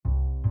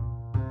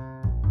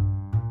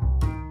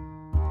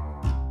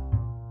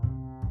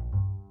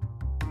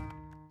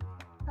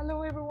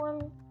Hello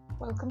everyone,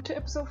 welcome to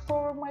episode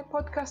 4 of my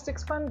podcast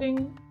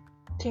Expanding.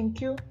 Thank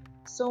you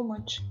so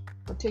much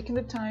for taking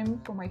the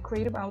time for my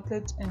creative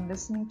outlet and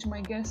listening to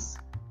my guests.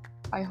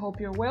 I hope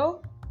you're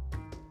well.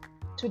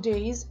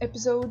 Today's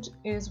episode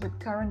is with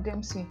Karen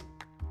Dempsey.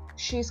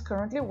 She's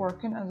currently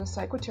working as a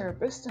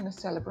psychotherapist and a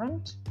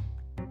celebrant.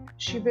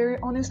 She very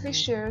honestly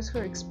shares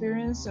her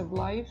experience of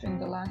life in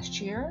the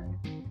last year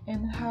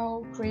and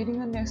how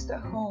creating a nest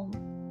at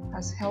home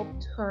has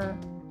helped her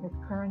with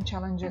current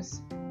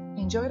challenges.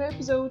 Enjoy the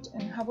episode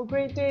and have a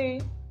great day.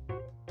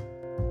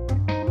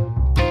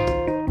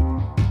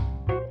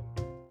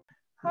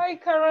 Hi,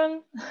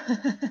 Karen.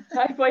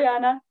 Hi,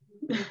 Boyana.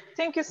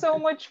 Thank you so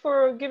much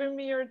for giving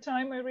me your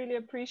time. I really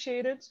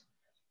appreciate it.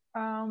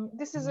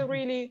 This is a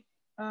really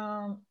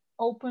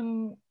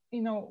open,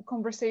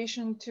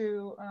 conversation.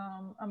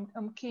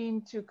 I'm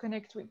keen to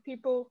connect with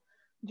people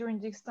during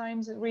these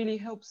times. It really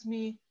helps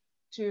me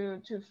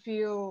to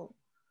feel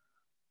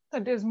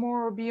that there's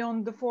more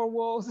beyond the four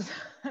walls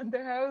and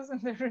the house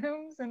and the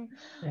rooms, and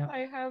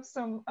I have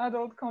some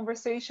adult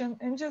conversation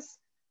and just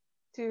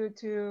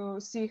to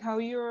see how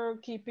you're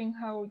keeping,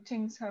 how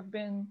things have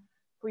been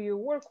for you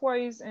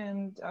work-wise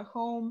and at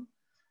home.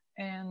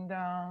 And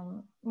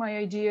my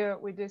idea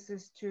with this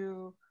is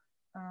to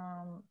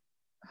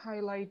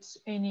highlight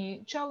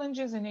any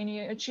challenges and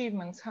any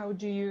achievements. How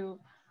do you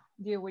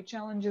deal with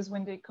challenges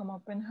when they come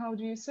up, and how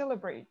do you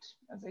celebrate,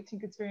 as I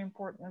think it's very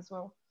important as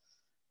well.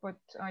 But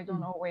I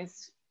don't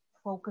always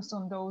focus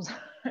on those.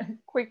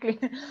 Quickly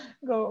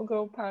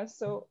go past.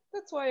 So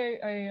that's why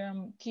I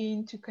am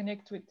keen to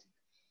connect with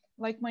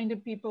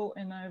like-minded people,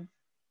 and I've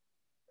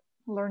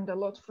learned a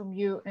lot from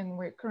you. And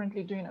we're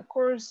currently doing a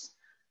course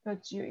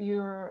that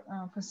you're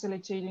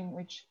facilitating,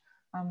 which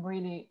I'm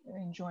really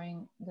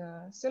enjoying,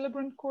 the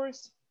Celebrant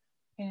course.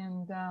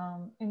 And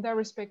in that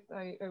respect,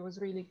 I was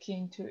really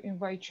keen to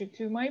invite you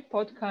to my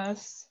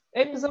podcast,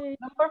 episode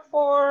number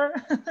 4.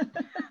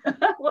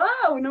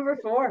 Wow, number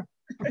 4.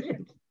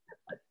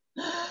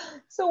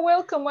 So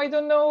welcome. I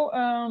don't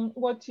know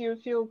what you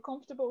feel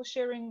comfortable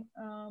sharing,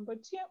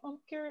 but yeah, I'm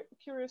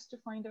curious to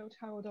find out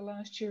how the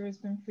last year has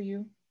been for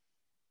you.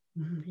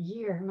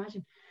 Year,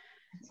 imagine.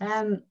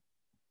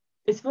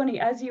 It's funny,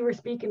 as you were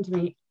speaking to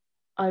me,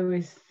 I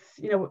was,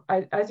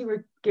 as you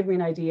were giving me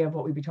an idea of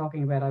what we'd be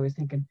talking about, I was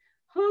thinking,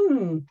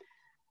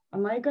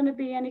 am I going to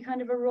be any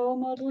kind of a role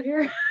model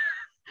here?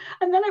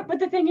 And then, but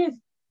the thing is,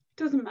 it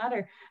doesn't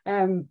matter,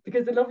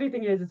 because the lovely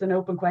thing is it's an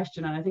open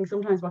question, and I think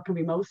sometimes what can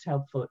be most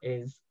helpful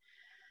is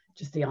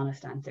just the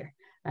honest answer.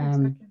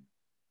 Exactly.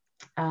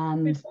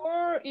 And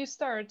before you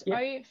start,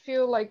 I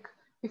feel like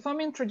if I'm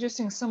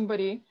introducing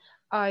somebody,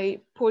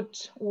 I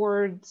put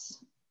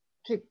words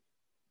to,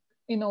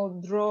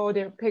 draw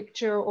their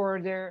picture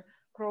or their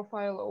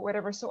profile or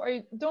whatever. So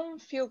I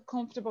don't feel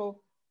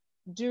comfortable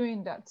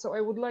doing that. So I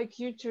would like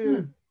you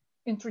to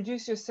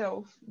introduce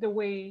yourself the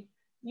way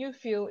you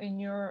feel in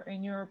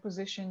your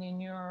position, in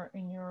your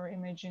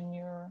image, in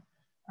your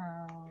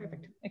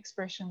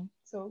expression.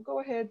 So go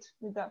ahead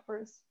with that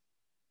first.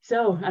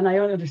 So, and I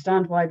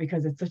understand why,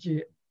 because it's such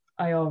a,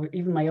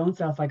 even my own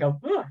self, I go,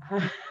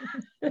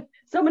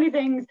 so many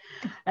things.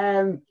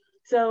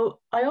 So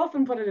I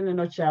often put it in a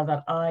nutshell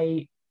that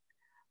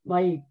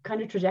my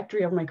kind of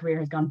trajectory of my career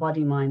has gone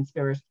body, mind,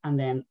 spirit, and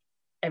then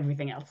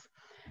everything else.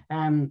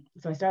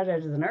 So I started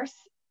out as a nurse.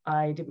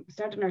 I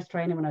started nurse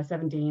training when I was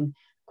 17,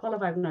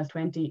 qualified when I was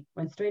 20,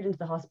 went straight into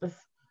the hospice,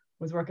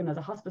 was working as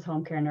a hospice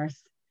home care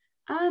nurse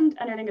and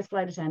an Aer Lingus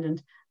flight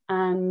attendant.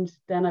 And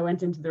then I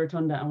went into the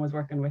Rotunda and was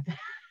working with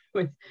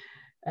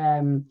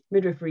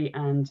midwifery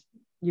and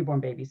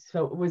newborn babies.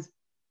 So it was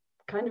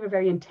kind of a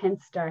very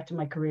intense start to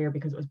my career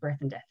because it was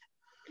birth and death,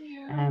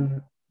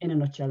 in a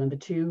nutshell, and the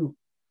two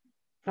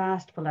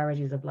vast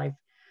polarities of life.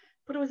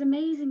 But it was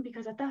amazing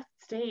because at that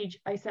stage,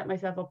 I set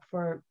myself up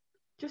for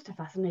just a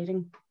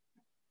fascinating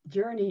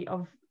journey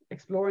of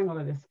exploring all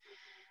of this.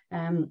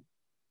 And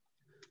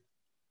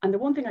the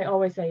one thing I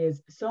always say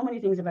is so many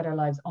things about our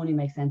lives only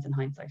make sense in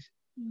hindsight.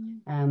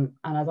 And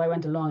as I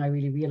went along, I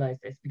really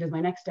realized this, because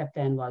my next step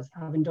then was,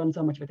 having done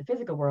so much with the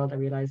physical world, I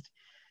realized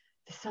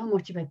there's so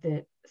much about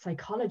the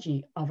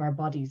psychology of our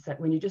bodies that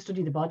when you just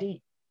study the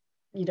body,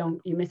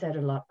 you miss out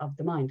a lot of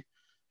the mind.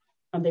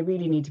 And they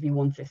really need to be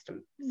one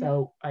system.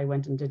 So I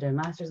went and did a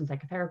master's in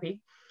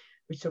psychotherapy,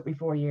 which took me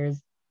 4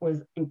 years,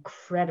 was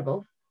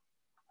incredible,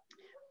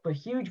 but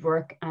huge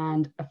work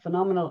and a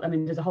phenomenal,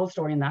 there's a whole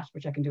story in that,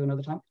 which I can do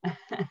another time,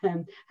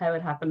 how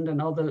it happened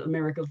and all the little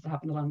miracles that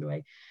happened along the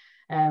way.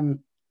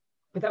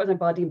 But that was my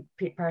body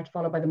part,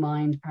 followed by the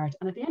mind part.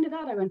 And at the end of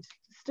that, I went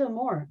still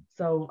more.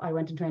 So I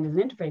went and trained as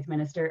an interfaith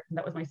minister, and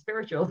that was my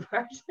spiritual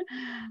part.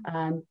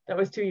 And that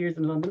was 2 years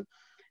in London.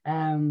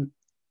 And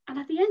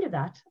at the end of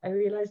that, I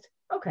realized,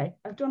 okay,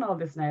 I've done all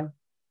this now.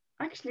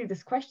 Actually,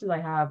 these questions I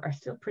have are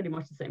still pretty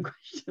much the same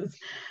questions.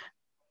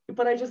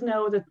 But I just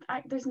know that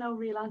there's no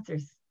real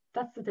answers.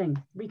 That's the thing.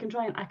 We can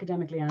try and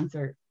academically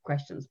answer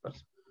questions, but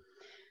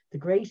the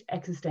great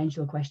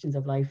existential questions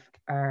of life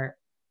are,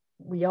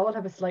 we all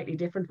have a slightly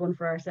different one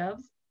for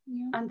ourselves,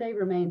 and they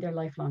remain their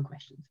lifelong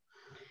questions.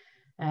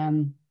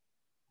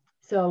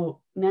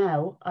 So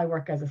now I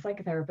work as a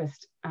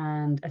psychotherapist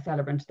and a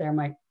celebrant.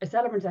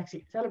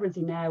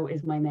 Celebrancy now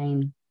is my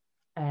main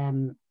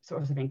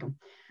source of income.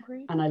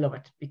 Great. And I love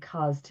it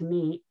because to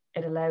me,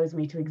 it allows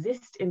me to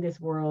exist in this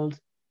world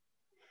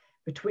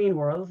between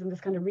worlds, in this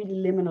kind of really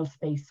liminal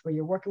space where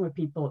you're working with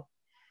people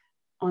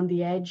on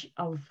the edge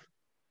of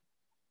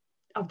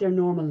their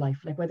normal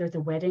life, like whether it's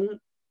a wedding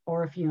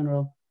or a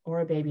funeral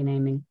or a baby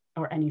naming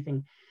or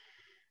anything.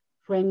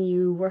 When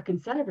you work in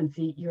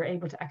celebrancy, you're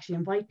able to actually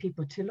invite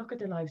people to look at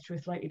their lives through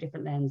a slightly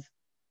different lens,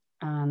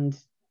 and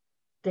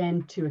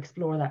then to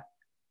explore that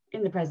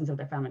in the presence of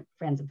their family,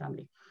 friends and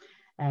family.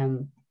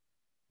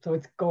 So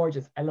it's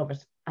gorgeous. I love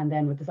it. And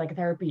then with the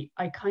psychotherapy,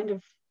 I kind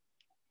of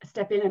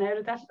step in and out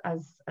of that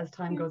as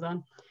time goes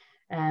on.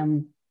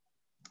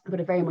 But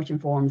it very much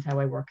informs how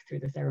I work through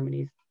the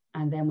ceremonies.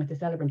 And then with the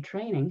celebrant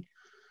training,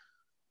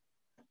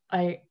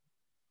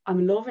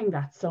 I'm loving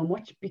that so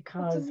much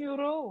because it's a new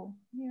role.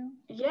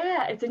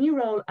 Yeah, it's a new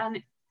role,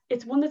 and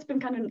it's one that's been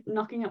kind of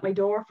knocking at my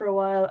door for a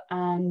while,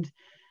 and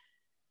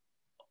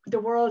the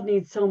world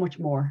needs so much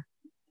more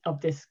of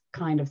this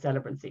kind of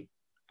celebrancy.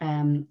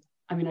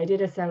 I mean, I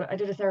did a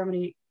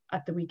ceremony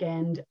at the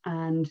weekend,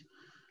 and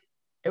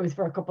it was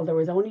for a couple. There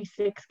was only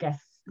 6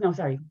 guests. No,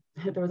 sorry,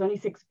 there was only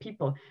 6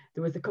 people.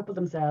 There was the couple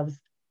themselves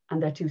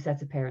and their 2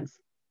 sets of parents.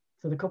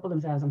 So the couple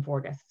themselves and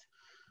 4 guests.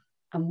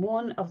 And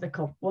one of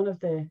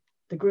the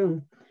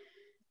groom,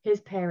 his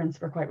parents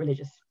were quite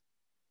religious.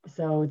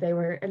 So they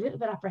were a little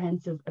bit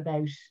apprehensive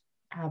about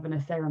having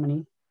a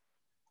ceremony.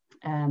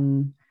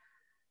 Having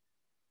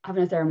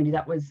a ceremony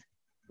that was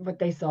what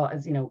they saw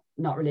as,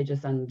 not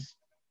religious, and,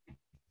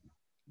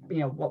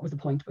 what was the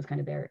point was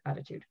kind of their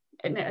attitude.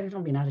 And I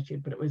don't mean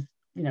attitude, but it was,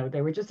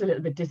 they were just a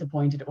little bit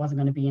disappointed it wasn't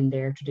going to be in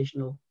their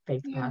traditional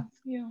faith path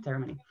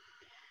ceremony.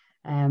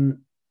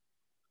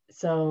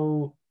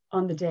 So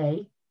on the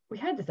day we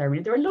had the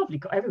ceremony, they were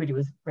lovely. Everybody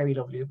was very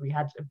lovely. We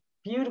had a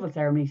beautiful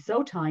ceremony,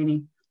 so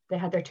tiny. They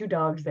had their 2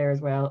 dogs there as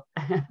well.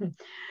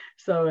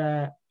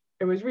 So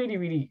it was really,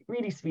 really,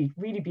 really sweet,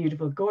 really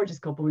beautiful, gorgeous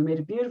couple. We made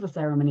a beautiful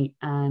ceremony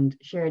and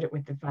shared it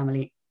with the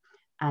family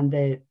and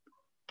the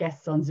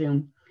guests on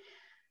Zoom.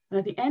 And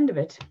at the end of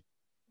it,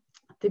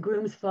 the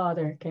groom's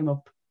father came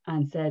up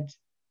and said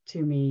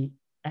to me,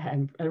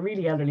 a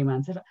really elderly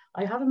man said,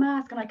 "I have a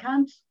mask and I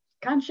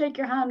can't shake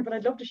your hand, but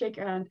I'd love to shake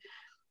your hand."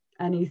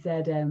 And he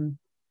said,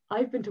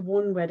 "I've been to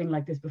one wedding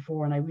like this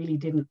before, and I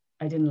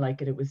didn't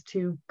like it. It was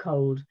too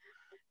cold."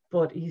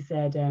 But he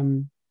said,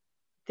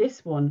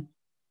 "This one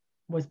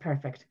was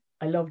perfect.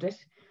 I loved it."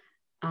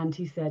 And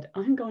he said,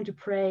 "I'm going to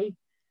pray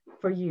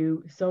for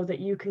you so that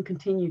you can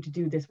continue to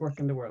do this work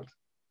in the world."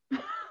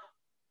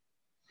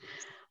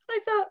 I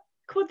thought,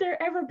 could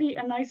there ever be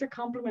a nicer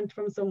compliment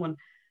from someone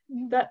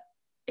that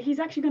he's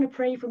actually going to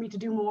pray for me to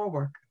do more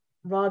work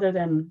rather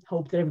than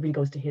hope that everybody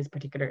goes to his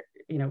particular,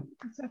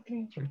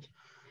 exactly, church.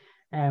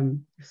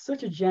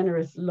 Such a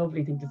generous,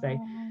 lovely thing to say.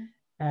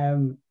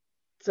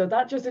 So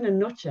that, just in a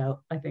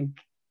nutshell, I think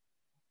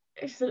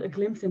it's just a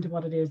glimpse into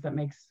what it is that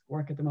makes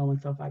work at the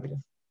moment so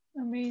fabulous.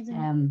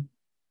 Amazing.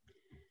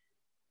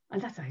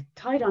 And that's, I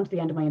tied on to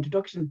the end of my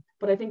introduction,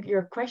 but I think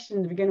your question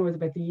in the beginning was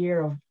about the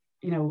year of,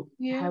 how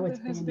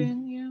it's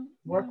been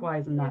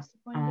work-wise and that.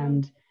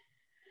 And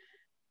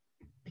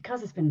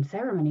because it's been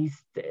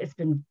ceremonies, it's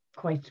been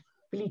quite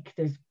bleak.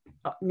 There's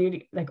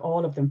nearly, like,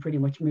 all of them pretty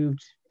much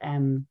moved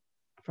from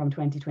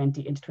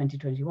 2020 into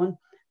 2021.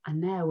 And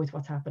now with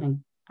what's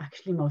happening,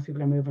 actually most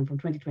people are moving from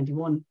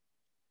 2021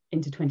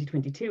 into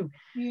 2022.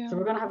 So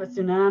we're going to have a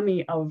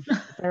tsunami of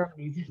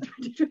ceremonies in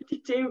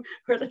 2022,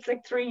 where that's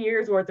like 3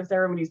 years worth of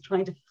ceremonies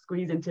trying to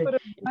squeeze into a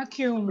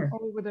vacuum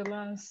over the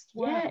last.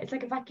 Wow. Yeah, it's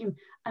like a vacuum,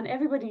 and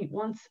everybody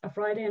wants a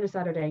Friday and a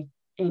Saturday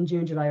in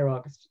June, July, or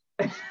August.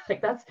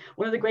 Like, that's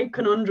one of the great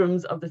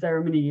conundrums of the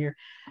ceremony year.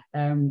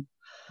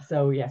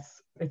 So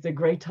yes, it's a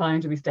great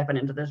time to be stepping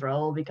into this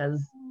role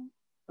because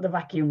the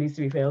vacuum needs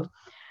to be filled.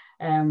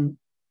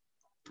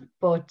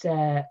 But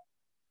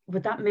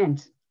what that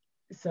meant,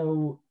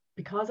 so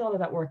because all of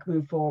that work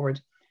moved forward,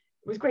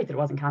 it was great that it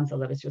wasn't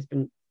cancelled, that it's just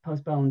been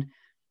postponed.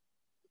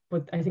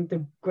 But I think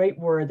the great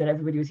word that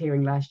everybody was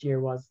hearing last year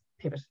was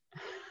pivot.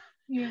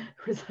 Yeah.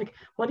 It was like,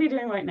 what are you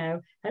doing right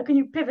now? How can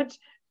you pivot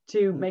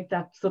to make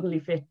that suddenly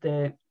fit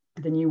the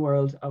new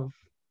world of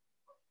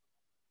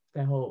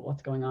the whole,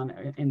 what's going on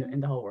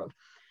in the whole world?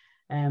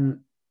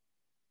 And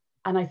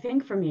I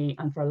think for me,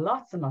 and for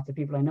lots and lots of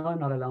people, I know I'm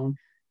not alone,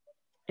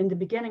 in the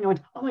beginning I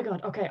went, oh my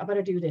God, okay, I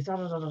better do this, da,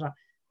 da, da, da, da.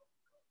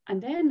 And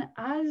then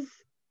as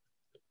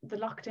the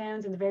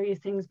lockdowns and the various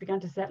things began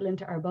to settle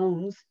into our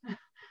bones,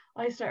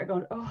 I started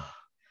going, oh,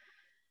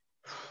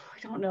 I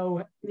don't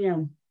know,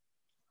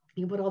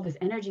 you put all this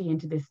energy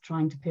into this,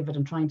 trying to pivot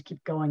and trying to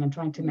keep going and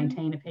trying to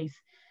maintain a pace.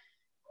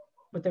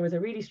 But there was a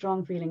really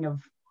strong feeling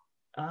of,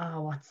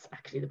 what's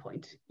actually the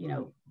point,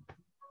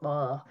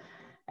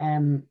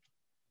 and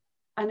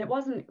it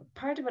wasn't,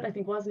 part of it I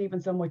think wasn't even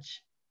so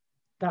much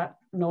that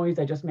noise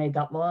I just made,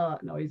 that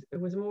noise. It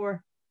was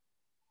more,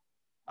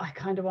 I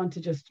kind of want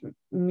to just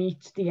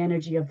meet the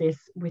energy of this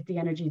with the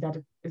energy that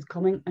is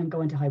coming and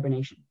go into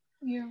hibernation.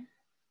 Yeah.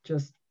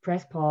 just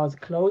press pause,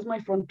 close my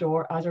front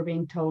door as we're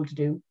being told to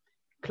do,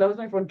 close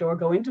my front door,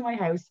 go into my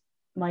house.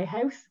 My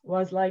house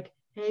was like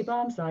a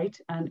bomb site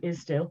and is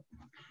still.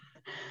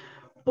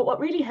 But what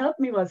really helped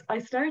me was I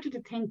started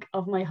to think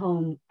of my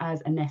home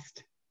as a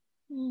nest.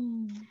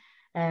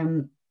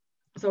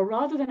 So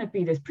rather than it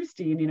be this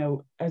pristine, you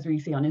know, as we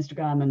see on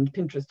Instagram and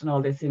Pinterest and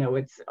all this, you know,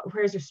 it's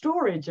where's your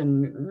storage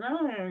and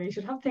you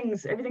should have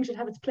things, everything should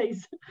have its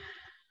place.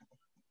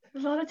 A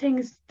lot of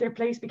things, their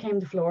place became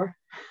the floor.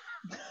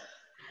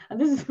 And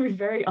this is a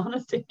very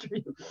honest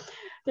interview.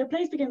 Their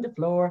place became the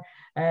floor.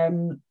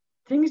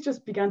 Things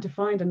just began to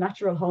find a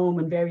natural home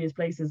in various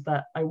places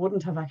that I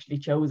wouldn't have actually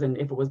chosen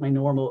if it was my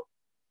normal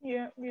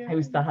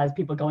house that has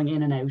people going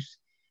in and out.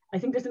 I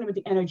think there's something with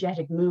the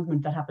energetic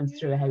movement that happens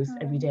through a house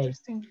every day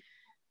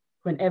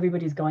when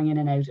everybody's going in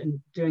and out and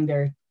doing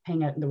their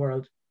thing out in the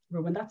world.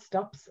 But when that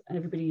stops and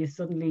everybody is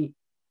suddenly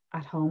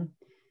at home,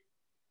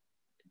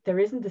 there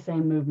isn't the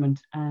same movement,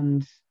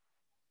 and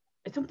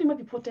something might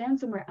be put down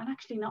somewhere and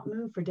actually not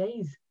move for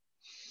days.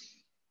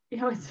 You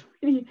know,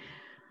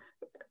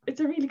 it's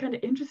a really kind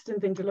of interesting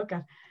thing to look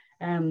at.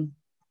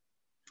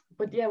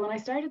 But yeah, when I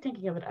started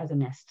thinking of it as a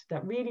nest,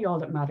 that really all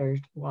that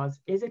mattered was,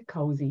 is it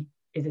cozy?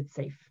 Is it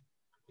safe?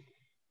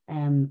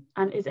 And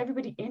is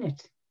everybody in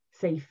it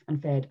safe and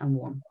fed and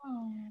warm?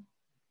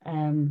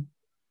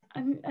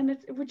 And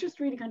it would just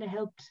really kind of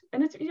helped.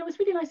 And it's, you know, it's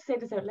really nice to say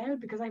this out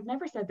loud because I've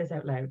never said this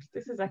out loud.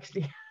 This is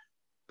actually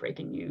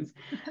breaking news.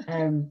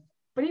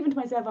 But even to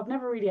myself, I've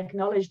never really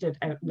acknowledged it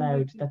out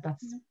loud that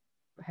that's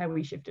how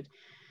we shifted.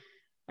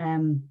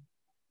 And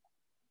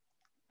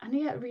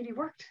yeah, it really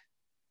worked.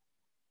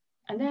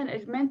 And then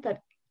it meant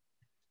that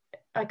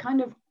I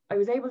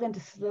was able then to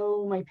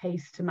slow my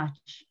pace to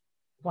match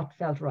what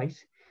felt right,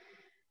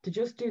 to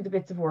just do the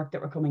bits of work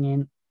that were coming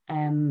in.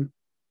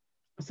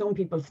 Some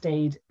people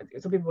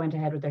went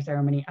ahead with their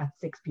ceremony at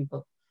 6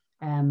 people,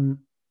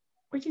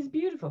 which is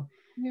beautiful.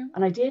 Yeah.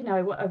 And I did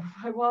now,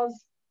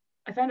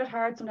 I found it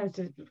hard sometimes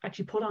to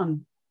actually put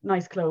on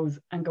nice clothes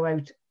and go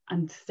out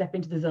and step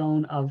into the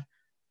zone of,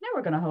 now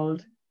we're going to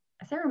hold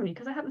a ceremony,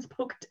 because I hadn't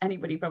spoken to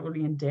anybody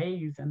probably in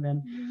days, and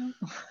then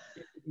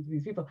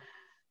these people.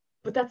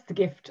 But that's the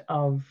gift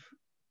of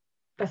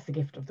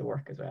the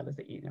work as well, is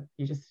that, you know,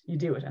 you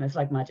do it and it's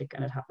like magic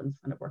and it happens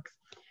and it works.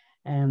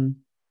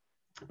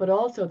 But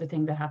also the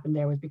thing that happened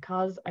there was,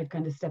 because I'd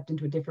kind of stepped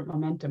into a different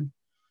momentum,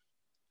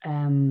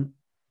 when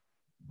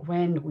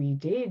we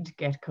did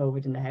get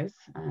COVID in the house,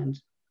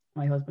 and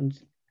my husband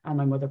and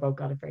my mother both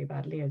got it very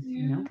badly, as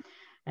you know,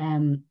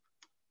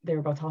 they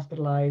were both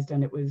hospitalized,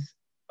 and it was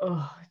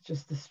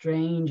just the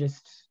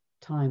strangest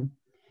time.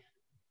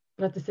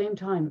 But at the same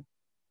time,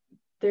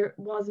 there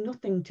was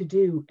nothing to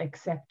do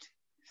except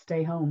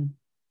stay home.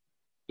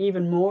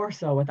 Even more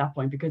so at that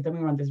point, because then we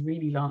were on this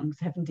really long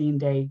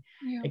 17-day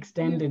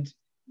extended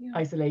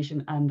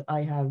isolation, and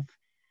I have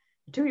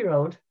a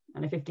 2-year-old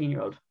and a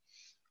 15-year-old,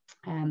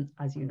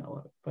 as you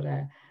know, but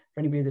for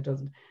anybody that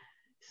doesn't.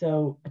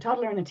 So a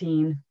toddler and a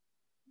teen,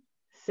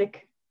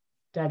 sick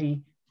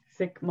daddy,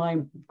 sick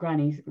my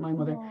granny, my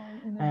mother.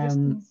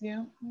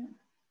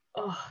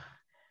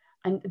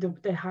 And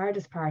the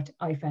hardest part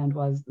I found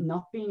was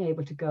not being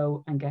able to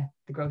go and get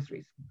the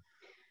groceries,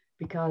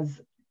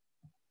 because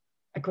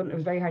I couldn't. It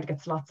was very hard to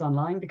get slots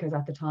online, because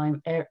at the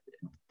time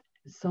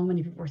so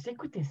many people were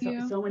sick with this.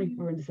 So many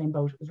people were in the same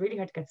boat. It was really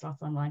hard to get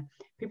slots online.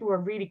 People were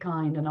really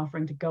kind and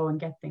offering to go and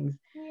get things.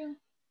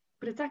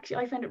 But it's actually,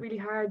 I found it really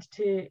hard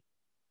to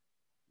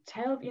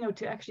tell, you know,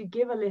 to actually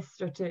give a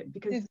list, or to,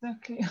 because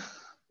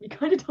you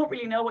kind of don't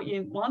really know what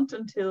you want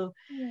until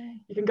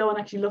you can go and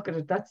actually look at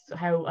it. That's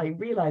how I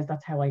realized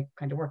that's how I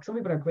kind of work. Some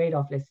people are great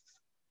off lists.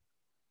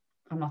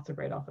 I'm not so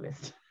great off a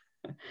list.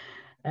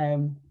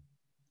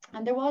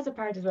 And there was a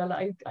part as well,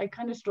 I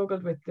kind of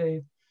struggled with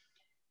the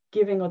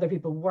giving other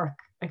people work.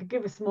 I could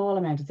give a small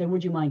amount and say,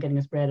 would you mind getting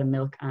us bread and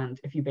milk and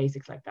a few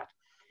basics like that?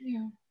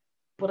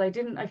 But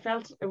I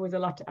felt it was a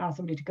lot to ask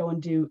somebody to go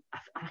and do an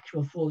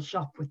actual full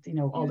shop with, you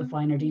know, all the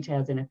finer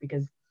details in it,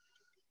 because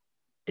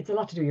it's a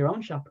lot to do your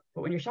own shop.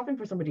 But when you're shopping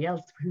for somebody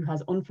else who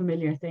has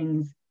unfamiliar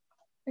things.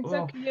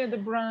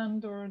 The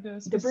brand or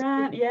the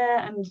brand,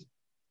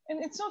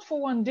 and it's not for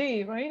one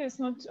day, right? It's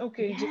not,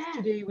 just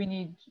today we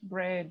need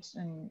bread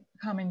and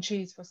ham and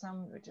cheese for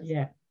sandwiches.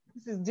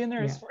 This is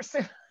dinners for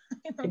sale.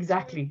 You know,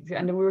 exactly.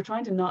 And we were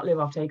trying to not live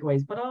off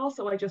takeaways, but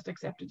also I just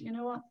accepted, you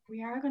know what,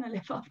 we are going to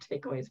live off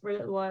takeaways for a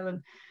little while.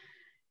 And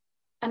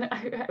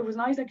it was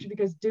nice actually,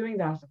 because doing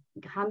that,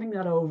 handing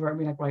that over and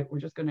being like, right, we're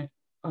just going to,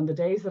 on the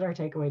days that our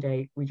takeaway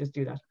day, we just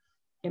do that.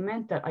 It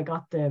meant that I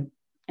got the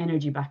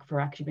energy back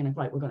for actually being like,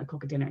 right, we're going to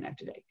cook a dinner now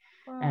today.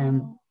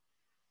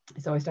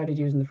 So I started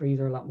using the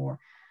freezer a lot more,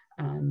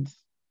 and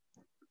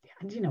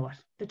you know what,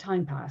 the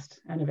time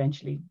passed, and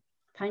eventually,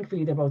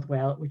 thankfully, they're both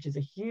well, which is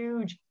a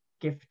huge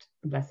gift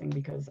and blessing,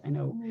 because I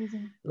know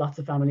lots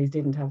of families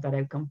didn't have that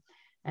outcome.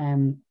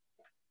 When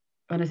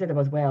I say they're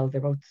both well,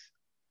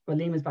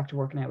 Liam is back to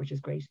work now, which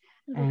is great.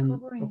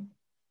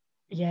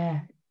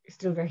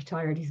 Still very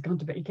tired. He's gone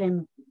to bed.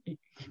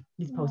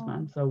 He's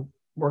postman, so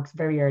works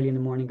very early in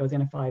the morning, goes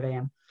in at 5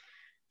 a.m.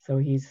 So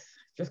he's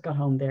just got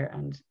home there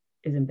and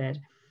is in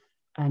bed.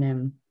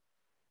 And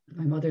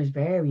my mother's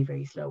very,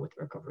 very slow with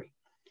recovery.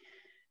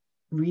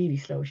 Really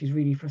slow. She's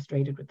really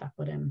frustrated with that.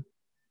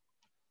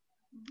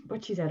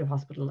 But she's out of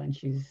hospital and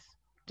she's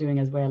doing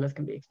as well as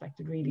can be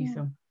expected, really. Yeah.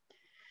 So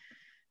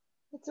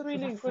it's a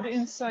really good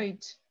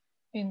insight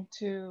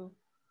into,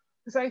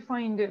 because I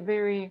find it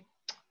very,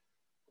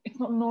 it's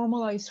not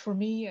normalized for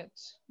me yet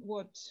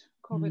what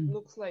COVID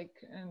looks like,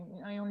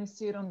 and I only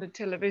see it on the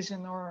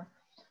television or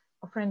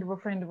a friend of a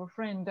friend of a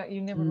friend, that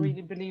you never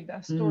really believe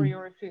that story,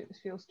 or if it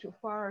feels too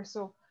far.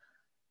 So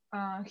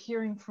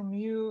hearing from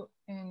you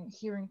and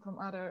hearing from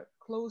other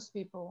close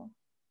people,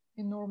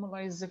 it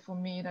normalizes it for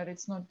me that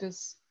it's not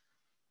this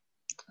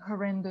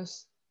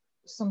horrendous.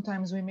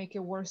 Sometimes we make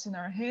it worse in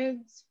our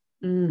heads.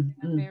 A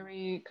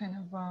very kind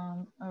of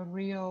a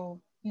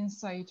real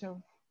insight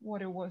of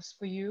what it was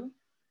for you.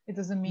 It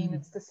doesn't mean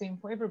it's the same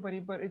for everybody,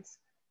 but it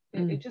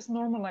just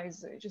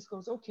normalizes it. It just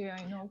goes, okay,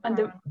 I know. And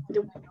the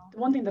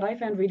one thing that I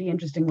found really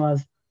interesting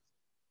was,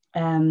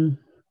 in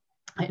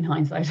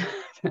hindsight,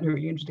 I found it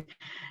really interesting,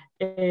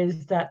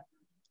 is that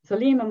so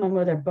Liam and my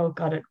mother both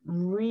got it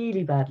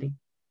really badly.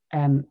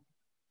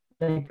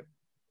 Like,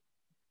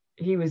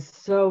 he was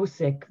so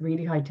sick,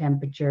 really high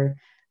temperature,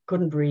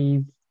 couldn't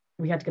breathe.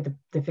 We had to get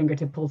the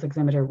fingertip pulse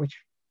oximeter, which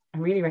I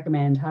really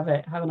recommend. Have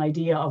an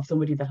idea of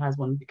somebody that has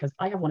one, because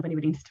I have one if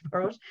anybody needs to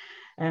borrow it.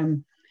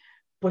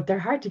 But they're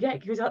hard to get,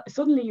 because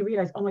suddenly you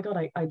realize, oh my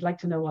God, I'd like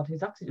to know what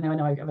his oxygen. Now I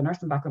know I have a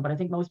nursing background, but I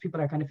think most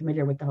people are kind of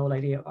familiar with the whole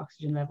idea of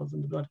oxygen levels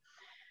in the blood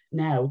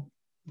now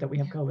that we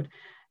have COVID.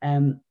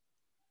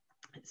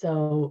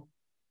 So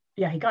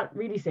yeah, he got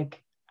really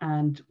sick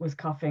and was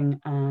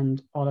coughing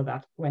and all of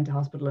that, went to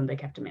hospital and they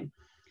kept him in.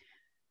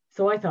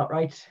 So I thought,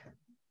 right,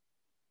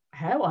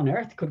 how on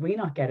earth could we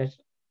not get it?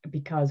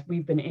 Because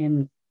we've been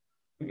in,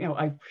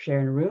 I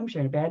sharing a room,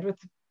 sharing a bed with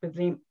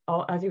him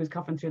as he was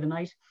coughing through the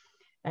night.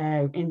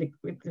 Living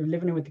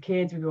in with the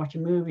kids, we'd be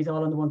watching movies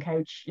all on the one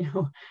couch,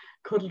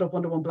 cuddled up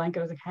under one blanket.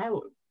 I was like,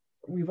 how?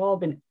 We've all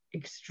been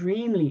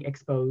extremely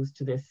exposed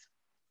to this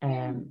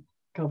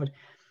COVID.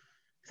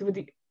 So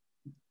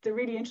the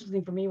really interesting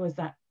thing for me was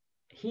that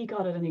he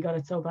got it and he got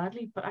it so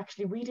badly, but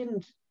actually we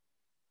didn't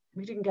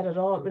get it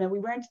all. We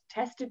weren't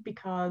tested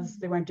because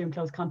they weren't doing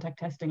close contact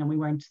testing and we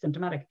weren't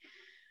symptomatic.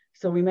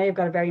 So we may have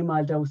got a very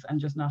mild dose and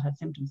just not had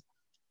symptoms.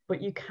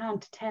 But you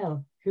can't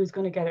tell who's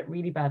going to get it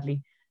really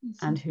badly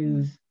and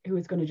who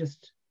is going to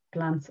just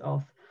glance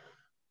off,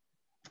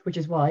 which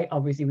is why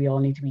obviously we all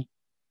need to be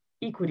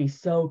equally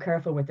so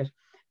careful with it,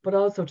 but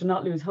also to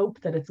not lose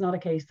hope that it's not a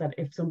case that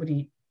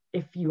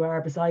if you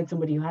are beside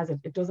somebody who has it,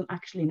 it doesn't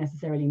actually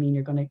necessarily mean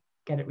you're going to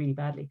get it really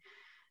badly.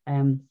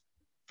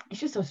 It's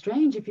just so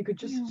strange if you could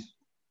just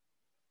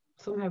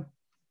somehow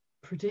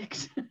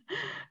predict.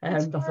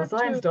 That's what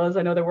science does.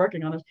 I know they're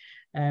working on it.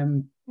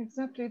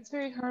 Exactly. It's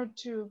very hard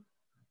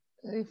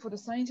for the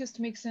scientists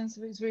to make sense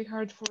of it. It's very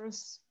hard for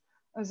us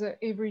as a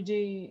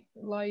everyday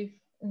life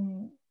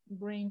and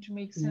brain to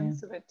make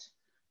sense of it.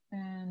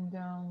 And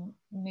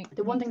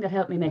the one thing that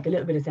helped me make a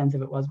little bit of sense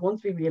of it was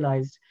once we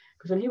realized,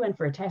 because when he went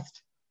for a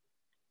test,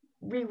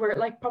 we were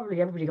like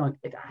probably everybody going,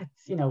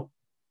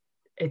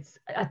 it's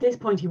at this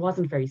point he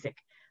wasn't very sick.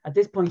 At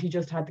this point he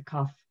just had the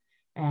cough,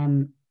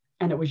 and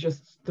it was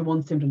just the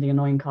one symptom, the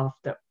annoying cough,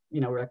 that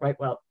we're like, right,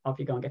 well, off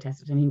you go and get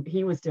tested. And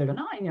he was still going,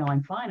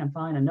 I'm fine,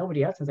 and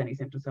nobody else has any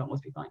symptoms, so it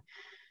must be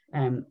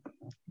fine.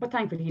 But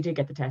thankfully he did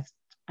get the test,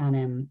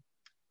 and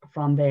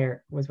from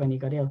there was when he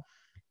got ill.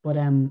 But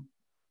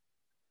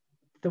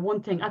the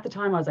one thing at the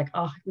time I was like,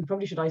 we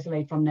probably should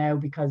isolate from now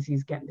because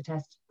he's getting the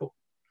test. But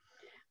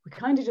we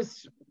kind of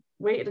just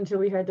waited until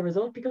we heard the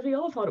result because we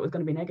all thought it was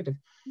going to be negative.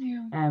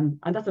 Yeah. And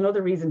that's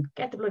another reason,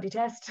 get the bloody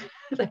test.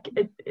 Like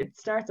it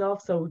starts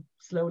off so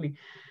slowly.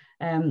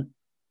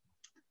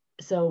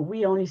 So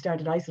we only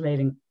started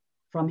isolating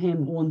from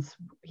him once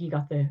he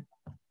got the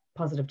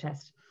positive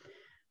test.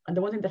 And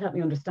the one thing that helped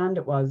me understand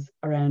it was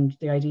around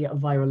the idea of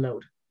viral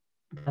load.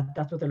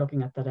 That's what they're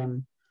looking at,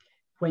 that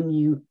when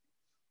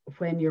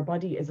your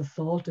body is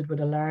assaulted with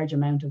a large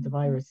amount of the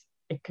virus,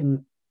 it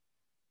can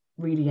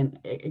really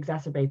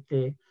exacerbate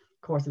the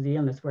course of the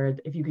illness, where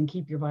if you can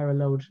keep your viral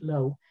load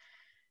low,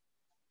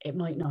 it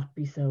might not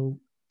be so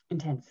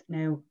intense.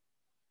 Now,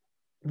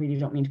 really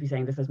don't mean to be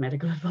saying this as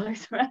medical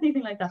advice or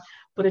anything like that,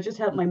 but it just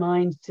helped my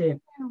mind to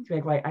be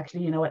like, right,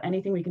 actually, you know what,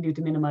 anything we can do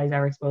to minimize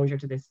our exposure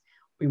to this,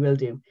 we will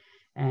do.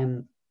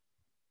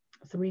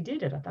 So we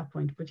did it at that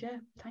point, but yeah,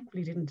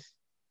 thankfully didn't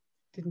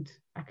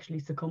actually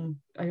succumb.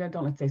 I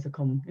don't like to say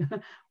succumb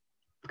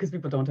because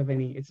people don't have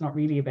any, it's not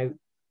really about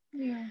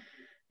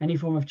any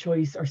form of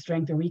choice or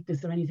strength or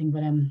weakness or anything,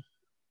 but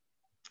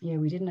yeah,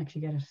 we didn't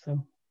actually get it.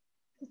 So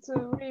it's a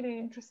really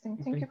interesting.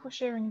 Thank you for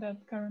sharing that,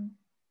 Karen.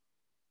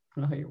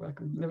 No, you're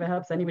welcome. If it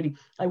helps anybody,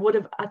 I would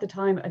have at the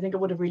time, I think it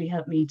would have really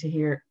helped me to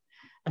hear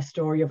a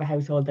story of a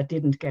household that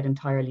didn't get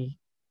entirely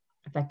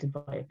affected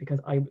by it, because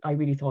I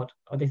really thought,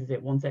 oh, this is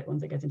it. Once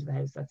it gets into the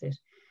house, that's it.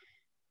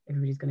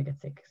 Everybody's going to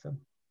get sick. So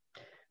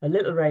a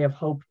little ray of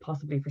hope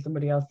possibly for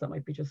somebody else that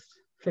might be just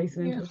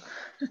facing into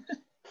it.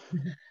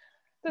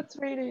 That's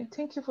really,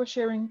 thank you for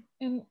sharing.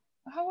 And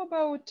how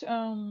about,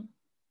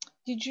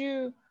 did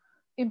you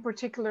in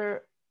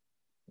particular,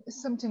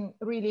 something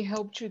really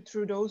helped you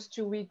through those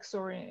 2 weeks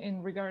or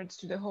in regards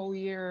to the whole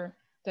year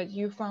that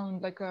you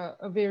found like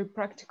a very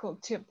practical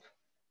tip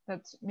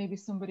that maybe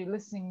somebody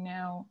listening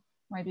now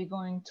might be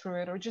going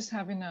through it or just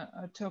having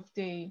a tough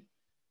day?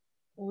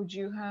 Would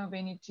you have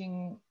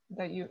anything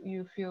that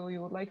you feel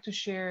you would like to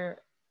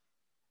share?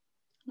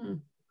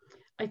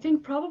 I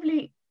think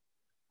probably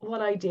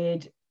what I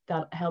did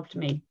that helped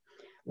me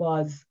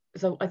was,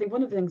 so I think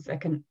one of the things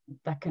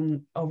that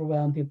can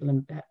overwhelm people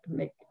and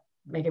make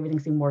everything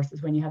seem worse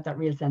is when you have that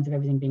real sense of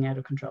everything being out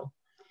of control.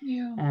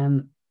 Yeah.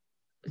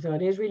 So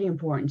it is really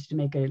important to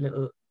make a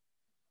little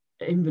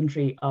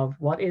inventory of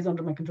what is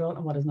under my control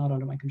and what is not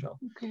under my control.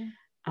 Okay.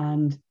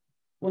 And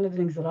one of the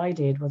things that I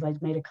did was I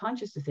made a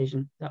conscious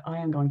decision that I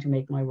am going to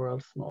make my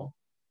world small.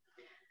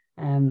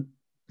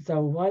 So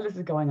while this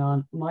is going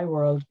on, my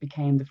world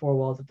became the four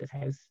walls of this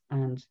house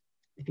and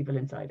the people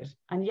inside it.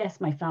 And yes,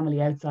 my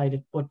family outside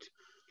it, but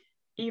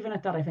even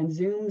at that, I found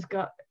Zooms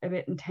got a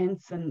bit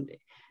intense, and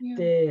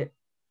the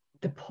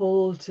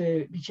pull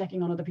to be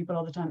checking on other people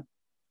all the time.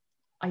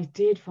 I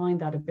did find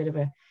that a bit of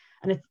a,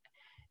 and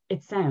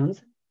it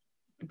sounds,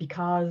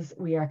 because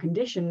we are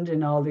conditioned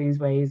in all these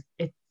ways,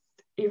 it's,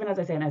 even as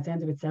I say, and it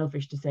sounds a bit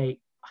selfish to say,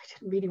 I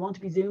didn't really want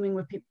to be Zooming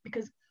with people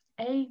because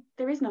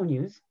there is no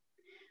news.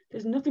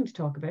 There's nothing to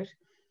talk about.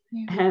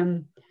 Yeah.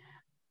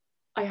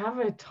 I have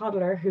a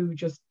toddler who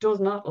just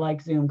does not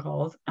like Zoom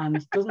calls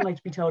and doesn't like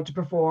to be told to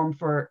perform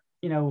for,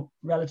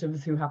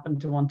 relatives who happen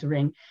to want to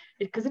ring,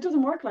 because it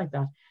doesn't work like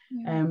that.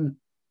 Yeah.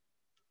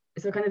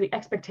 So kind of the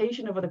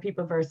expectation of other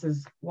people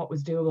versus what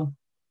was doable.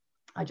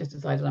 I just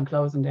decided I'm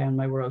closing down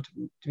my world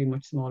to be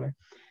much smaller.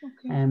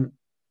 Okay. And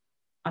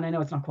I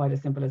know it's not quite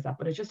as simple as that,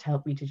 but it just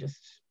helped me to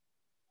just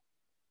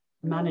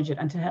manage it,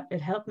 and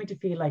it helped me to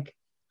feel like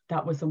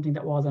that was something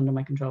that was under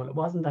my control. It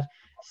wasn't that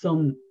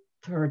some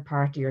third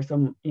party or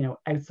some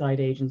outside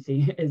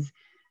agency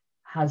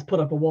has put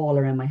up a wall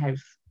around my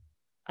house.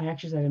 I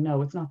actually said,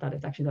 no, it's not that.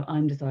 It's actually that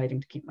I'm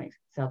deciding to keep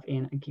myself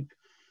in and keep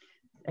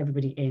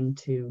everybody in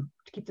to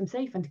keep them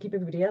safe and to keep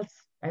everybody else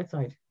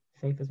outside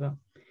safe as well.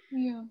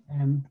 Yeah.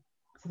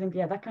 So I think,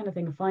 that kind of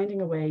thing,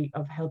 finding a way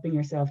of helping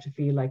yourself to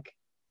feel like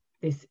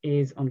this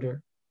is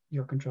under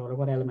your control, or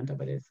what element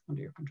of it is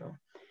under your control.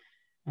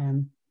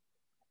 And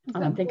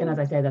I'm thinking, as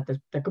I say that,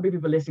 there could be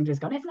people listening to this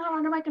going, it's not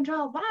under my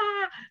control, blah!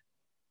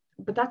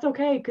 But that's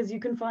okay, because you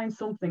can find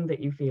something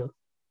that you feel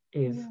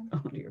is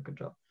under your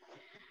control.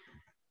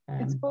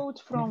 It's both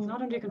from, if it's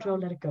not under your control,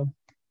 let it go.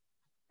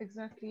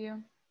 Exactly, yeah.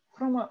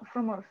 From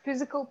a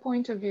physical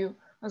point of view,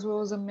 as well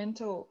as a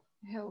mental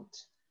health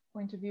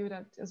point of view,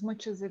 that as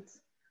much as it's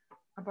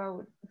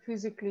about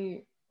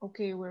physically,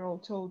 okay, we're all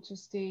told to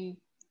stay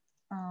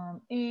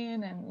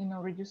in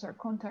and reduce our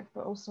contact,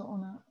 but also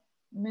on a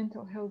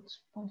mental health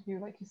point of view,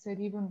 like you said,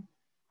 even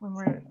when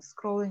we're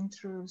scrolling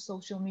through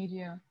social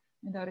media,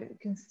 and that it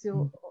can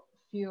still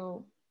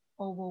feel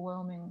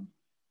overwhelming.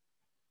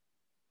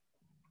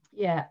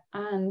 Yeah,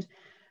 and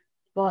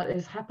what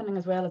is happening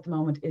as well at the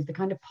moment is the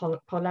kind of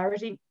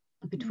polarity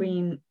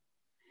between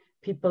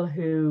people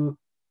who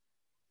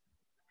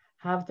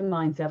have the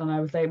mindset, and I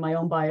would say my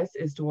own bias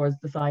is towards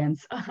the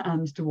science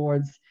and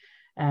towards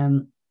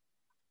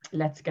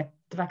let's get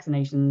the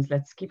vaccinations,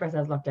 let's keep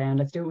ourselves locked down,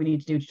 let's do what we need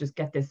to do to just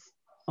get this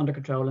under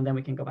control, and then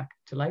we can go back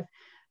to life,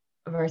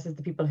 versus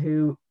the people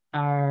who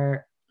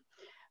are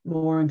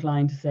more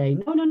inclined to say,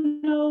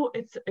 no,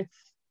 it's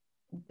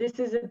this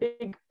is a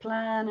big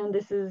plan, and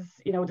this is,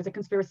 there's a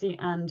conspiracy,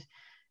 and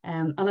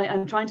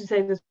I'm trying to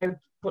say this without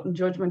putting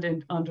judgment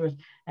onto it,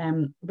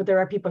 but there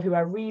are people who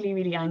are really,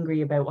 really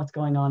angry about what's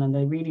going on, and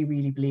they really,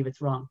 really believe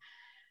it's wrong.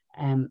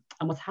 And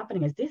what's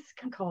happening is this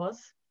can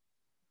cause,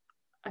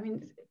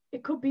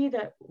 it could be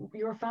that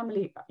your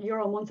family,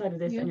 you're on one side of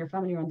this and your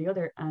family are on the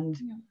other, and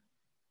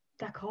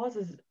that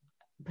causes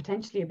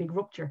potentially a big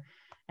rupture.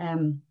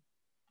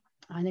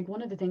 I think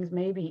one of the things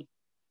maybe,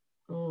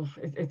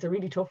 it's a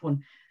really tough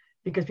one,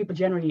 because people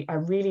generally are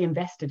really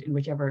invested in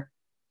whichever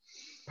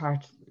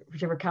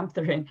camp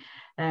they're in.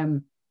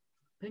 I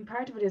think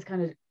part of it is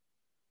kind of,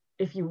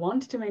 if you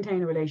want to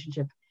maintain a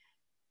relationship,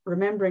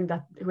 remembering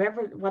that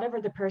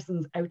whatever the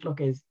person's outlook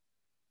is,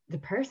 the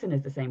person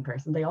is the same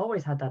person. They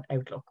always had that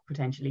outlook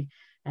potentially.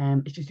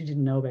 It's just you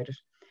didn't know about it.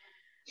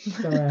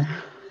 So,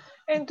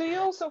 and do you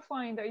also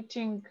find, I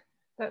think,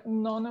 that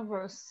none of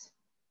us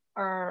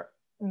are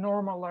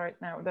normal right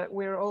now, that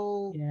we're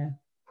all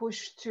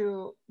pushed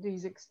to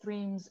these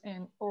extremes,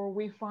 or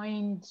we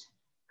find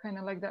kind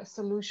of like that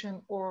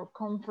solution or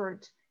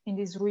comfort in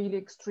these really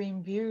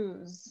extreme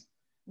views,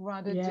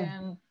 rather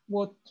than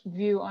what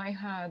view I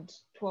had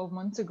 12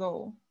 months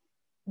ago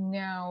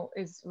now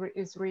is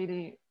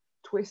really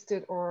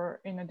twisted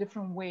or in a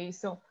different way.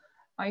 So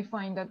I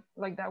find that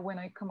like that when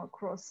I come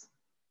across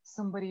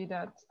somebody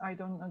that I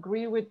don't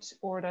agree with,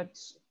 or that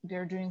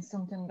they're doing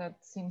something that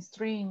seems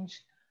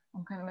strange,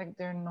 I'm kind of like,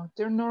 they're not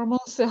their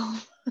normal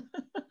self.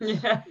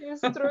 Yeah. You're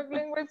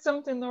struggling with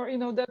something,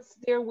 or that's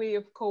their way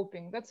of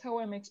coping. That's how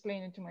I'm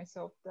explaining to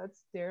myself.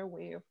 That's their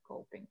way of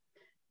coping.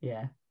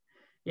 Yeah.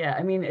 Yeah.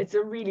 I mean, it's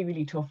a really,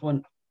 really tough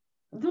one.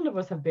 None of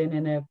us have been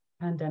in a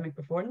pandemic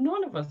before.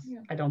 None of us,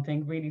 Yeah. I don't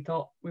think, really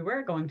thought we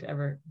were going to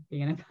ever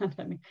be in a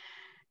pandemic.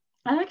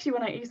 And actually,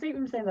 when you say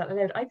saying that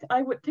aloud,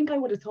 I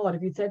would have thought,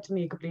 if you'd said to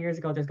me a couple of years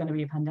ago there's going to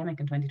be a pandemic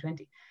in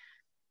 2020,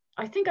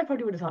 I think I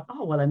probably would have thought,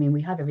 oh well, I mean,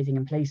 we have everything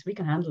in place, we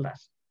can handle that.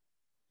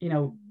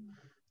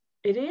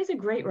 It is a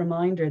great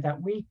reminder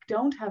that we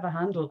don't have a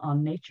handle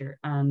on nature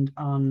and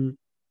on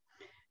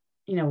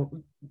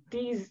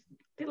these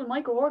little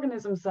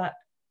microorganisms that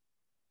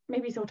may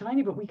be so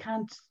tiny, but we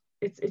can't.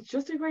 It's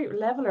just a great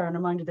leveler and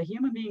reminder that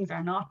human beings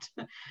are not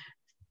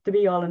the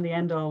be all and the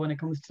end all when it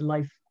comes to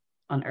life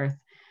on Earth.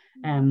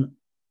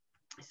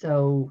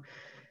 So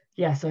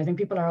I think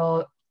people are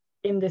all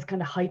in this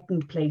kind of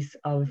heightened place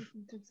of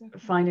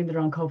finding their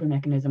own coping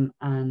mechanism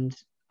and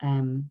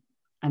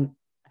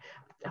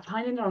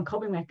finding their own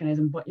coping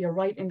mechanism. But you're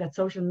right in that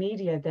social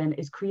media then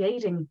is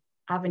creating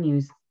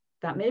avenues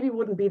that maybe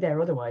wouldn't be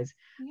there otherwise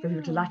for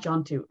people to latch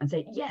onto and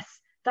say, yes,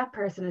 that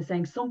person is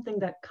saying something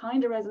that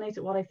kind of resonates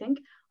with what I think.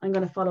 I'm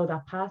going to follow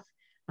that path.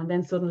 And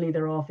then suddenly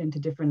they're off into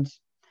different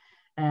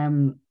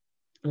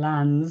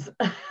lands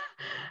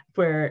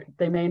where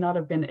they may not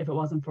have been if it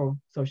wasn't for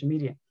social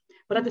media.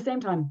 But at the same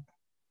time,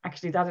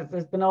 actually,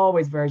 there's been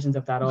always versions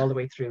of that all the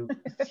way through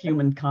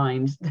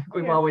humankind.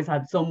 We've always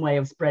had some way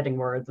of spreading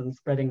words and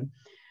spreading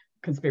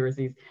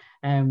conspiracies,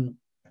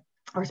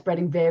 or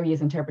spreading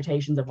various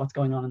interpretations of what's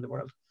going on in the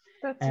world.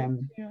 That's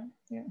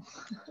it.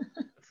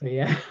 So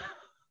yeah.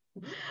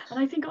 And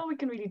I think all we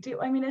can really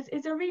do, I mean,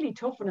 it's a really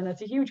tough one, and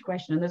it's a huge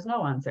question, and there's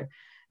no answer.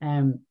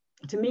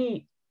 To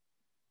me,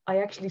 I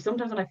actually,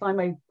 sometimes when I find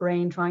my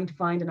brain trying to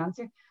find an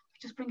answer, I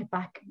just bring it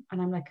back,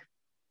 and I'm like,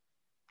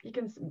 you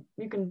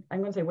can, I'm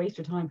going to say waste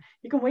your time.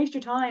 You can waste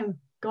your time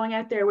going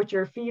out there with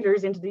your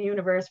feelers into the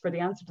universe for the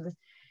answer to this.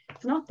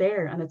 It's not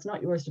there, and it's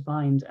not yours to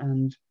find.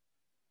 And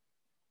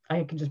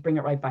I can just bring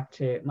it right back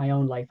to my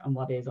own life and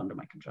what is under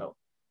my control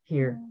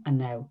here and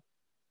now.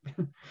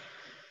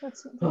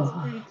 That's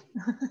great.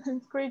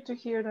 It's great to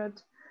hear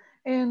that.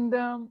 And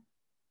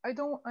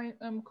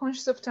I'm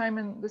conscious of time,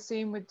 and the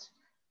same with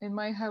in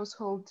my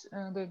household.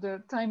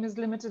 The time is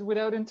limited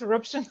without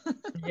interruption.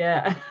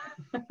 Yeah.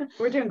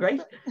 We're doing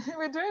great.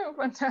 We're doing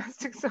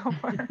fantastic so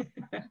far.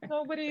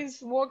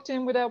 Nobody's walked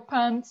in without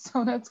pants,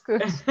 so that's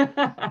good.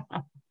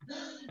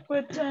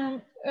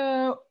 But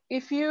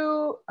if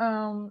you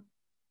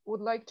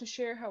would like to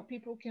share how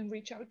people can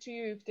reach out to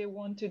you if they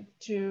wanted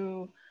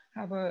to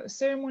have a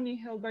ceremony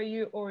held by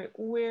you, or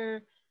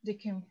where they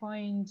can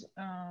find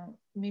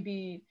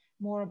maybe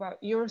more about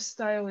your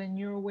style and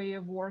your way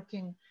of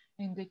working,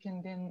 and they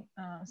can then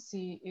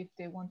see if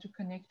they want to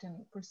connect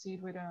and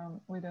proceed with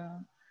a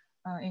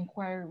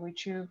inquiry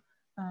with you.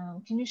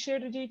 Can you share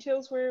the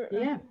details where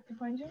people can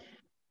find you?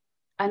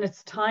 And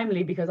it's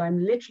timely because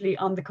I'm literally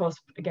on the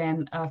cusp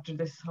again after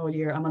this whole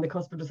year. I'm on the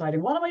cusp of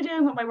deciding what am I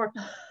doing with my work.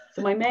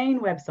 So my main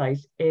website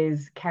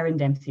is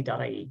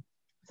karendempsey.ie.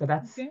 So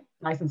that's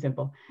nice and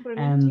simple.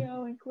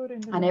 I'll include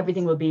it in and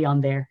everything will be on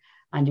there,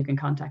 and you can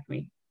contact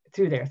me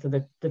through there. So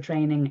the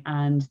training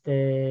and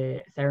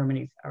the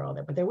ceremonies are all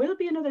there. But there will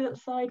be another little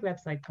side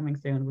website coming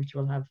soon, which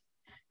will have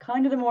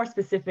kind of the more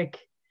specific,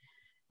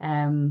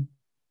 kind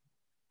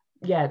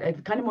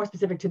of more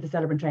specific to the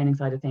celebrant training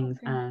side of things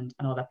and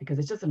all that, because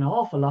it's just an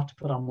awful lot to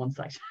put on one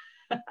site.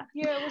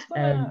 Yeah, I was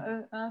going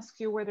to ask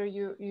you whether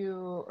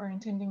you are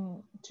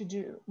intending to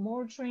do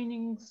more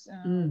trainings.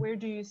 Where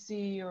do you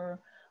see your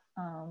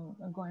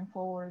going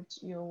forward,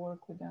 your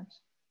work with that?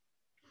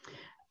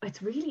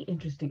 It's really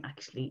interesting,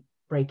 actually.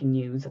 Breaking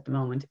news at the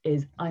moment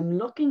is I'm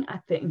looking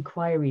at the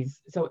inquiries.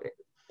 So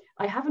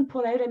I haven't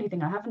put out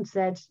anything. I haven't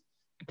said,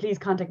 please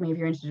contact me if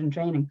you're interested in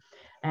training.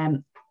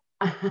 And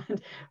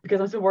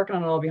because I'm still working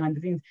on it all behind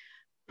the scenes.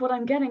 But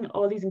I'm getting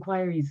all these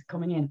inquiries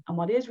coming in. And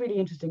what is really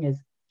interesting is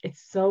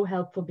it's so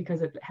helpful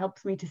because it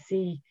helps me to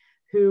see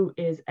who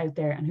is out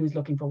there and who's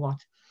looking for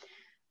what.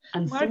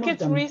 And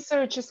market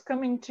research is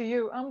coming to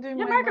you. I'm doing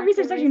market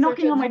research is actually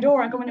knocking on my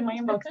door and coming in my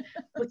inbox.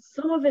 But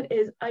some of it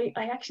is I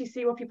actually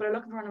see what people are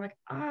looking for, and I'm like,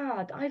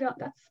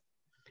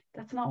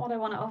 that's not what I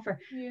want to offer.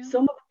 Yeah.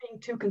 Some of it being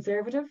too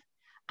conservative,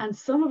 and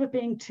some of it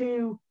being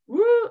too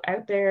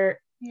out there,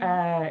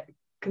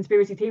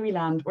 conspiracy theory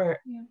land.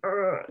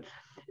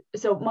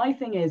 So my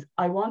thing is,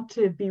 I want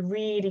to be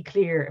really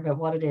clear about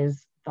what it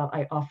is that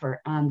I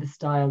offer and the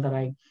style that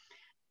I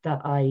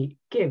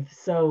give.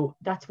 So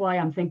that's why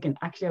I'm thinking,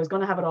 actually, I was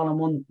going to have it all on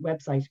one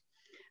website,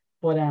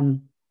 but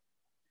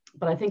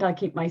I think I'll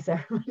keep my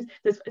ceremonies.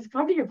 It's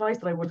probably advice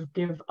that I would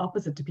give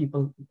opposite to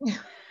people,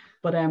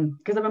 but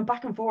because I've been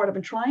back and forward, I've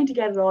been trying to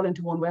get it all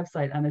into one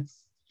website, and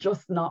it's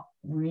just not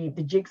really,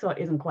 the jigsaw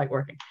isn't quite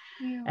working.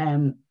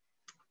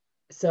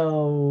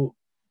 So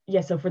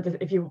for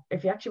if you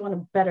actually want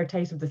a better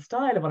taste of the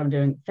style of what I'm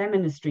doing,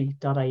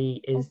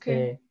 feministry.ie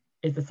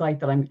is the site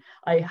that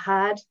I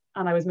had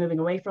and I was moving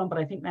away from, but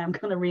I think now I'm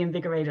going to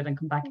reinvigorate it and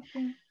come back.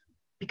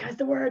 because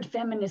the word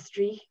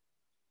feministry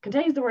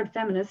contains the word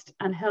feminist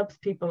and helps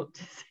people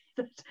to say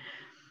that,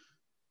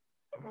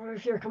 or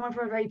if you're coming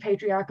from a very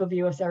patriarchal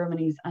view of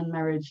ceremonies and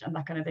marriage and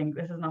that kind of thing,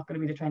 this is not going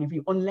to be the training for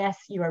you unless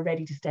you are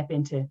ready to step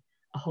into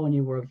a whole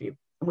new worldview,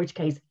 in which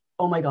case,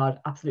 oh my God,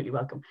 absolutely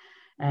welcome.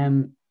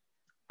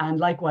 And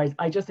likewise,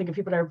 I just think if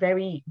people are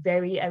very,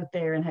 very out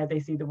there in how they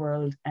see the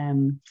world,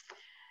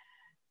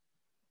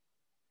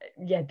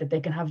 yeah, that they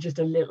can have just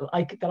a little,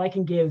 that I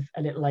can give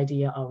a little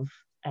idea of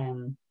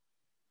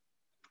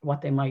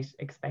what they might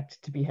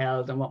expect to be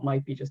held and what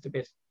might be just a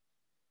bit.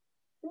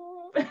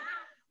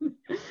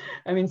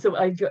 I mean, so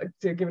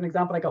to give an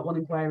example, I got one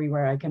inquiry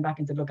where I came back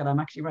and said, look, I'm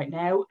actually right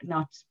now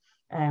not,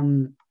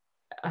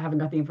 I haven't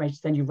got the information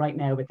to send you right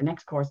now about the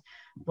next course,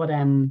 but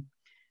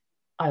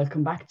I'll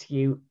come back to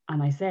you.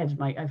 And I said,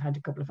 I've had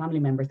a couple of family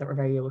members that were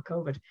very ill with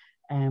COVID.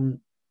 And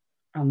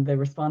the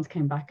response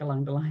came back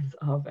along the lines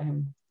of,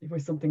 it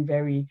was something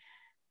very,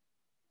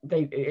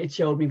 it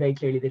showed me very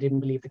clearly they didn't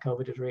believe the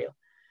COVID was real.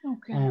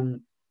 Okay.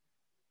 And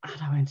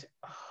I went,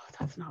 oh,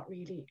 that's not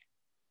really,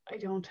 I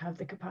don't have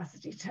the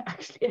capacity to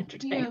actually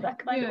entertain that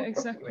kind of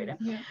exactly. right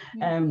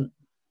now.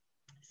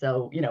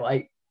 So, you know,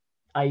 I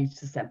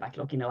just sent back,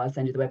 look, you know, I'll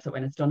send you the website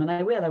when it's done, and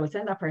I will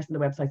send that person the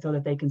website so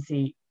that they can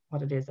see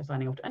what it is they're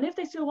signing up to. And if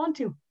they still want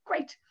to,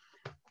 great.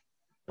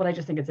 But I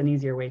just think it's an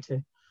easier way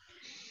to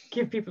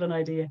give people an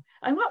idea.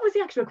 And what was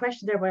the actual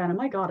question there, Bojana?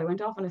 My God, I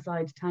went off on a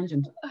side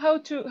tangent. How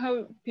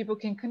people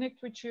can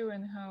connect with you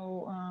and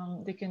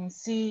how they can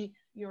see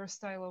your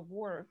style of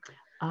work.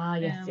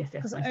 Yes,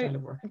 my style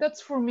of work.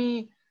 That's for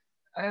me.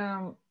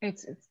 I'm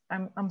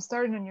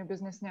starting a new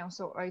business now,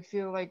 so I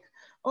feel like,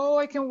 oh,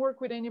 I can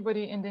work with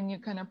anybody, and then you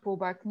kind of pull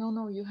back.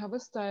 No, you have a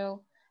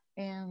style,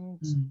 and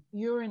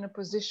you're in a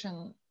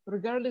position,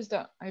 regardless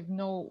that I've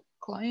no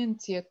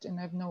clients yet and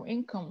I've no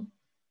income,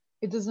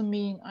 it doesn't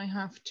mean I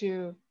have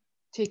to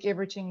take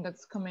everything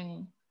that's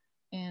coming,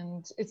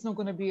 and it's not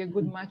going to be a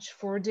good match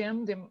for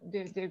them.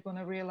 They're going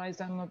to realize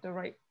I'm not the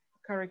right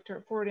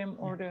character for them,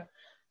 or they're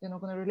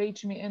not going to relate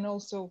to me, and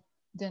also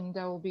then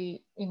there will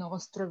be, you know, a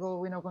struggle.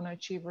 We're not going to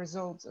achieve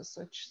results as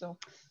such. So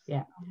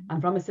yeah,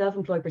 and from a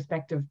self-employed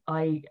perspective,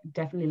 I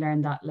definitely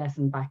learned that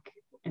lesson back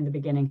in the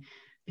beginning,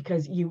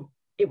 because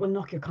it will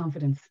knock your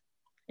confidence.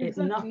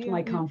 Exactly, it knocked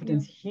my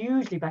confidence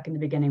hugely back in the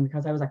beginning,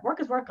 because I was like, work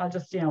is work. I'll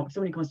just, you know, if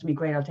somebody comes to me,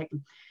 great, I'll take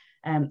them.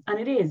 And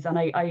it is, and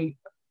I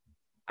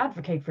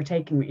advocate for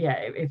taking,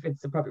 if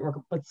it's appropriate work.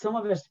 But some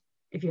of it,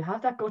 if you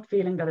have that gut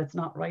feeling that it's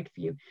not right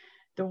for you,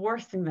 the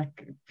worst thing that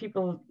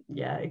people,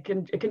 it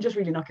can just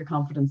really knock your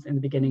confidence in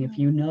the beginning if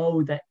you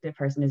know that the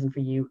person isn't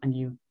for you and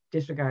you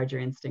disregard your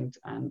instinct.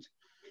 And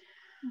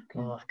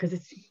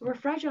because we're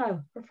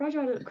fragile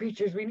little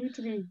creatures. We need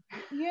to be.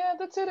 Yeah,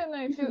 that's it. And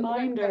I feel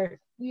mind like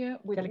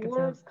with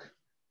work, selves.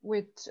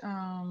 With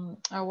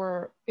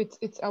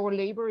our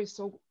labor is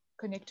so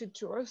connected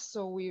to us,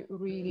 so we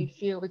really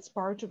feel it's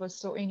part of us.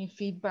 So any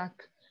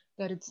feedback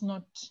that it's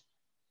not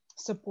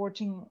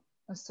supporting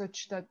as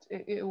such, that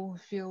it will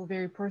feel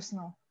very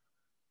personal.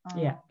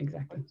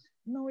 Exactly.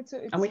 No, it's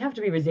and we have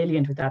to be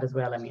resilient with that as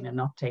well. I mean, and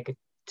not take it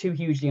too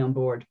hugely on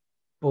board,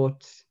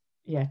 but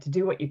to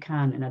do what you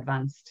can in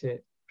advance to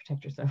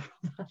protect yourself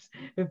from that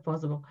if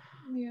possible.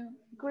 Yeah,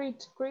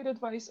 great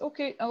advice.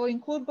 Okay, I'll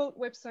include both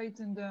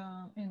websites in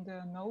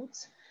the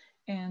notes,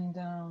 and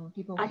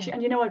people actually,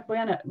 and you know what,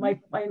 Bojana, my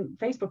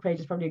Facebook page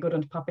is probably a good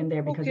one to pop in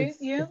there, because it's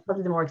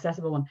probably the more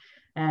accessible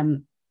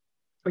one,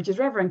 which is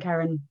Reverend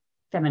Karen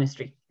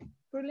Feministry.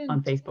 Brilliant.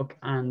 On Facebook,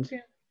 and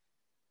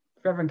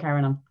Reverend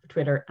Karen on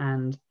Twitter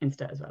and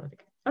Insta as well, I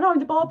think. Oh no,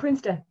 the Ball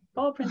Priestess.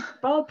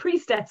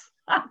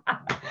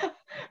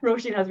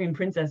 Roisin has me in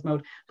princess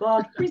mode.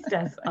 Ball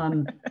Priestess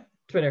on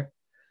Twitter,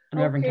 and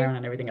Reverend Karen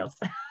on everything else.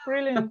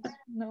 Brilliant.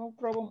 No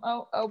problem.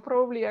 I'll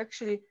probably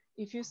actually,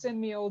 if you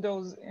send me all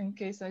those in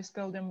case I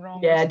spell them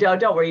wrong. Yeah,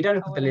 don't worry, you don't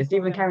have to put the list.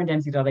 Even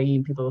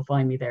KarenDempsey.ie, people will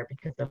find me there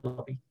because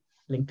they'll be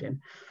linked in.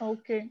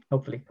 Okay.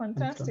 Hopefully.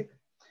 Fantastic.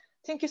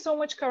 Thank you so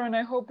much, Karen.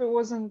 I hope it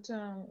wasn't,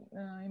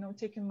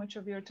 taking much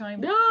of your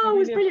time. No, it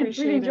was brilliant.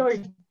 Really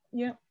enjoyed.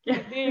 Yeah,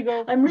 there you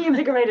go. I'm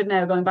reinvigorated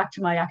now, going back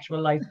to my actual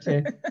life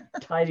to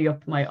tidy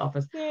up my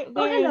office.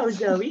 Hello,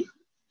 Zoe.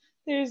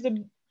 There's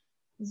the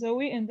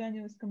Zoe, and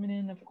Daniel is coming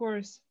in, of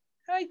course.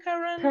 Hi,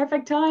 Karen.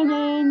 Perfect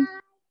timing.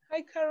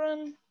 Hi,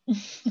 Karen.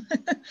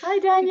 Hi,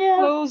 Daniel.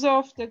 Close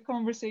off the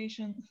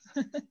conversation.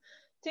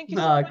 Thank you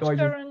so much, gorgeous.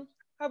 Karen.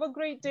 Have a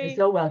great day. You're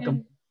so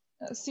welcome.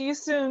 See you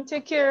soon.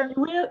 Take care.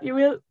 You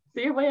will.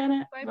 See you,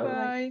 Bojana.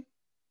 Bye-bye.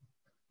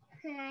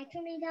 Can I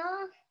turn it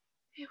off?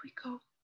 Here we go.